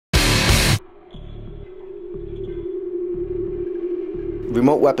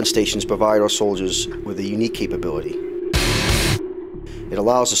Remote weapon stations provide our soldiers with a unique capability. It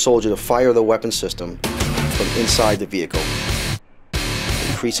allows the soldier to fire the weapon system from inside the vehicle,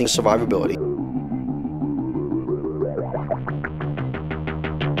 increasing survivability.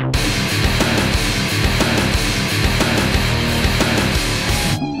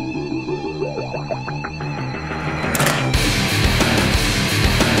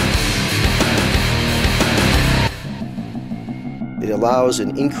 It allows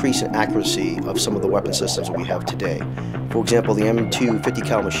an increase in accuracy of some of the weapon systems that we have today. For example, the M250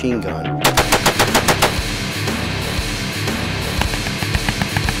 cal machine gun.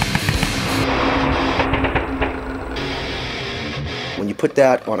 When you put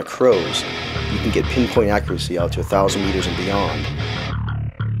that on a CROWS, you can get pinpoint accuracy out to 1,000 meters and beyond.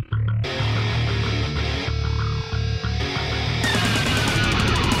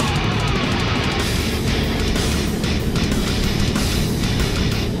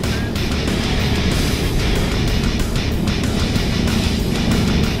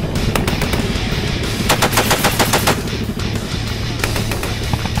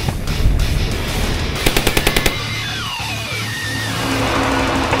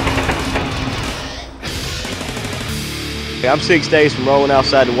 I'm 6 days from rolling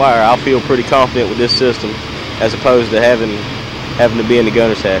outside the wire. I'll feel pretty confident with this system as opposed to having to be in the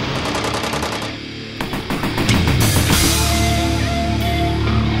gunner's hat.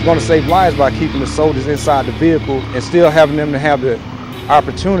 It's going to save lives by keeping the soldiers inside the vehicle and still having them to have the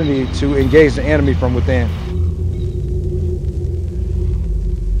opportunity to engage the enemy from within.